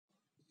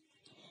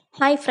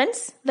Hi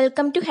friends,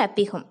 welcome to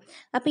happy home.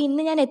 അപ്പോൾ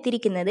ഇന്ന് ഞാൻ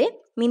എത്തിയിരിക്കുന്നത്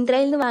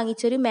മിന്ത്രയിൽ നിന്ന്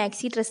വാങ്ങിച്ചൊരു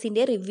മാക്സി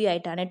ഡ്രസ്സിൻ്റെ റിവ്യൂ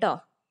ആയിട്ടാണ് കേട്ടോ.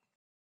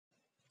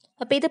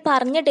 അപ്പോൾ ഇത്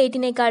പറഞ്ഞ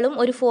ഡേറ്റിനേക്കാളും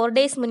ഒരു 4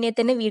 days മുന്നേ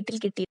തന്നെ വീട്ടിൽ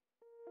കിട്ടി.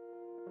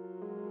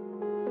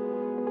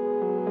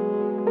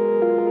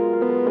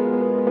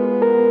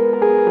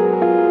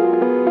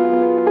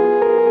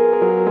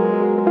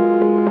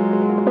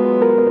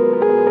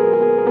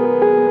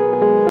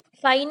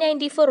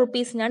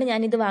 ₹594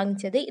 ഞാനിത്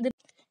വാങ്ങിച്ചത്. ഇത്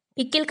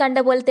പിക്കിൽ കണ്ട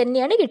പോലെ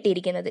തന്നെയാണ്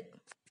കിട്ടിയിരിക്കുന്നത്.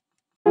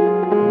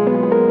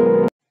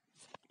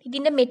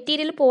 ഇതിൻ്റെ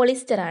മെറ്റീരിയൽ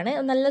പോളിസ്റ്റർ ആണ്,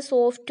 നല്ല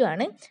സോഫ്റ്റും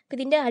ആണ്. അപ്പോൾ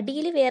ഇതിൻ്റെ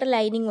അടിയിൽ വേറെ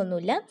ലൈനിങ്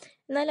ഒന്നുമില്ല,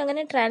 എന്നാലും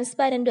അങ്ങനെ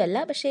ട്രാൻസ്പാരൻറ്റും അല്ല.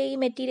 പക്ഷേ ഈ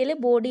മെറ്റീരിയൽ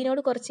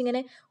ബോഡിയോട്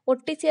കുറച്ചിങ്ങനെ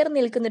ഒട്ടിച്ചേർന്ന്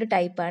നിൽക്കുന്നൊരു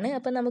ടൈപ്പാണ്.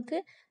 അപ്പോൾ നമുക്ക്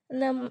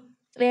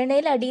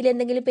വേണേൽ അടിയിൽ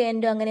എന്തെങ്കിലും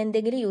പാൻറ്റോ അങ്ങനെ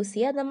എന്തെങ്കിലും യൂസ്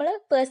ചെയ്യുക, നമ്മൾ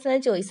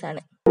പേഴ്സണൽ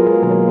ചോയ്സാണ്.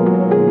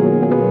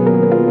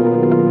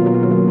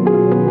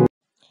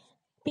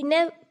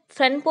 പിന്നെ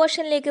ഫ്രണ്ട്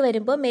പോർഷനിലേക്ക്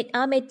വരുമ്പോൾ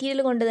ആ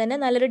മെറ്റീരിയൽ കൊണ്ട് തന്നെ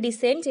നല്ലൊരു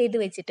ഡിസൈൻ ചെയ്ത്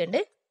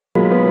വെച്ചിട്ടുണ്ട്.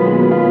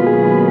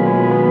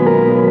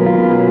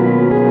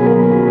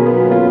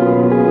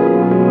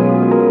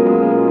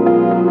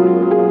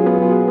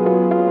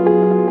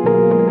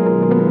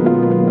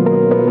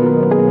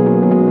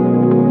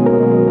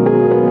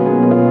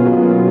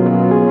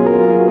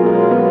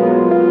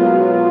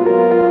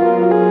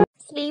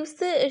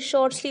 സ്ലീവ്സ്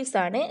ഷോർട്ട് സ്ലീവ്സ്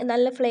ആണ്,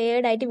 നല്ല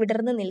ഫ്ലെയർഡ് ആയിട്ട്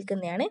വിടർന്ന്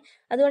നിൽക്കുന്നതാണ്.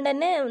 അതുകൊണ്ട്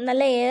തന്നെ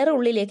നല്ല എയർ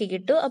ഉള്ളിലേക്ക്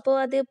കിട്ടും. അപ്പോൾ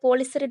അത്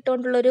പോളിസ്റ്റർ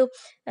ഇട്ടുകൊണ്ടുള്ളൊരു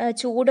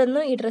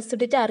ചൂടൊന്നും ഈ ഡ്രസ്സ്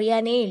ഇട്ടിട്ട്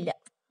അറിയാനേ ഇല്ല.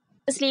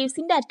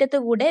 സ്ലീവ്സിൻ്റെ അറ്റത്ത്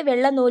കൂടെ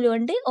വെള്ള നൂല്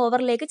കൊണ്ട്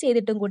ഓവർലേക്ക്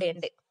ചെയ്തിട്ടും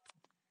കൂടെയുണ്ട്.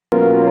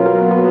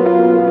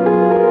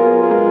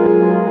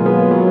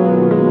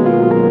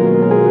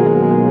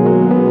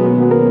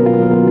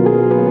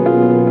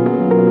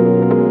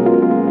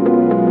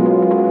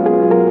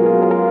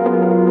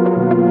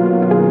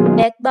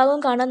 ബാക്ക് ഭാഗം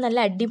കാണാൻ നല്ല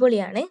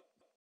അടിപൊളിയാണ്.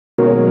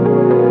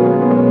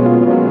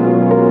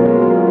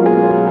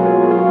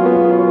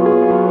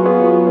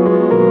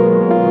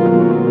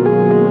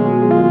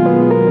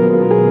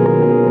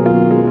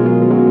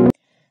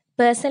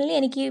 പേഴ്സണലി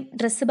എനിക്ക്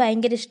ഡ്രസ്സ്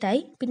ഭയങ്കര ഇഷ്ടമായി.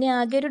 പിന്നെ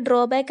ആകെ ഒരു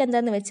ഡ്രോബാക്ക്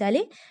എന്താണെന്ന് വെച്ചാൽ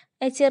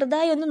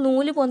ചെറുതായി ഒന്ന്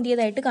നൂല്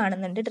പൊന്തിയതായിട്ട്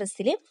കാണുന്നുണ്ട്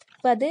ഡ്രസ്സിൽ.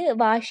 അപ്പോൾ അത്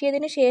വാഷ്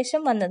ചെയ്തതിന്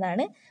ശേഷം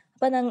വന്നതാണ്.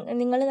 അപ്പോൾ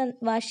നിങ്ങൾ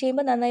വാഷ്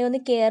ചെയ്യുമ്പോൾ നന്നായി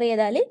ഒന്ന് കെയർ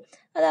ചെയ്താൽ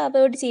അത്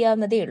അവോയ്ഡ്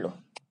ചെയ്യാവുന്നതേ ഉള്ളൂ.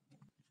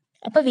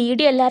 അപ്പോൾ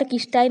വീഡിയോ എല്ലാവർക്കും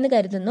ഇഷ്ടമായെന്ന്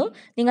കരുതുന്നു.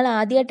 നിങ്ങൾ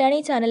ആദ്യമായിട്ടാണ്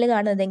ഈ ചാനൽ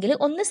കാണുന്നതെങ്കിൽ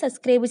ഒന്ന്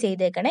സബ്സ്ക്രൈബ്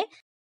ചെയ്തേക്കണേ.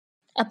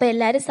 അപ്പോൾ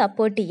എല്ലാവരും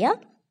സപ്പോർട്ട് ചെയ്യുക.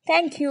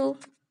 താങ്ക്